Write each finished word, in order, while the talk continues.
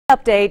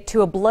Update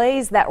to a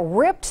blaze that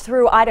ripped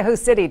through Idaho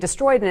City,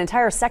 destroyed an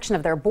entire section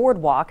of their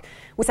boardwalk.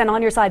 We sent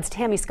On Your Side's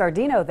Tammy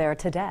Scardino there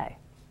today.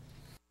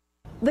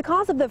 The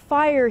cause of the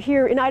fire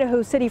here in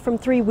Idaho City from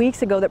 3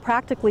 weeks ago that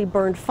practically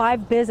burned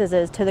 5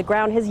 businesses to the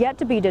ground has yet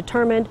to be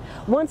determined.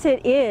 Once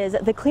it is,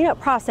 the cleanup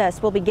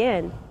process will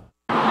begin.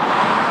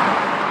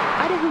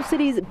 Idaho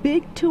City's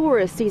big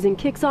tourist season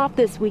kicks off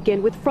this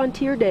weekend with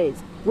Frontier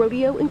Days,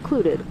 rodeo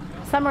included.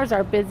 Summer's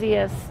our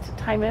busiest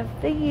time of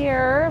the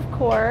year, of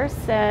course,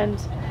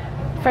 and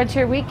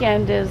Frontier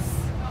Weekend is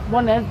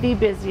one of the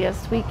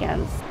busiest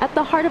weekends. At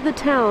the heart of the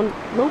town,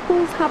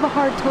 locals have a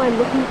hard time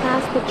looking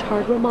past the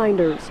charred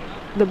reminders.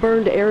 The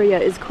burned area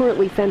is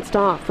currently fenced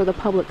off for the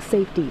public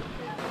safety.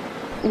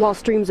 While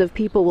streams of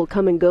people will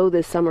come and go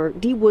this summer,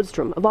 Dee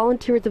Woodstrom, a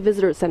volunteer at the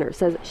Visitor Center,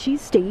 says she's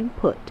staying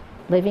put.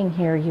 Living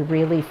here, you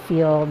really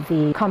feel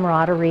the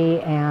camaraderie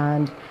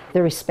and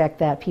the respect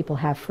that people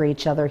have for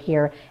each other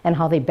here and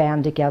how they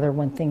band together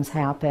when things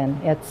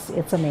happen.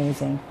 It's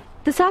amazing.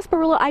 The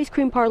Sarsaparilla Ice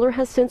Cream Parlor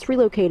has since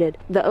relocated.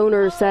 The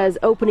owner says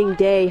opening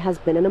day has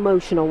been an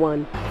emotional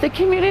one. The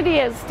community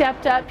has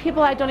stepped up.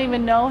 People I don't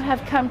even know have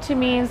come to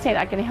me and saying,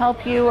 I can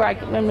help you, or I'm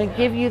going to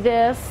give you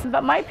this.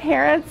 But my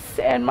parents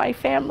and my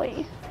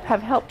family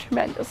have helped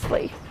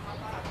tremendously.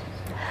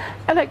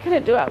 And I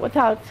couldn't do it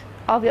without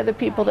all the other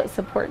people that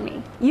support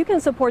me. You can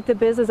support the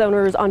business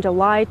owners on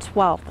July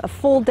 12th. A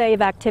full day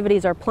of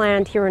activities are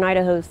planned here in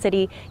Idaho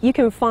City. You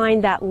can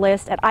find that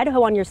list at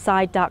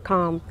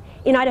IdahoOnYourSide.com.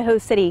 In Idaho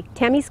City,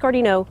 Tammy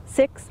Scardino,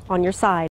 6 on your side.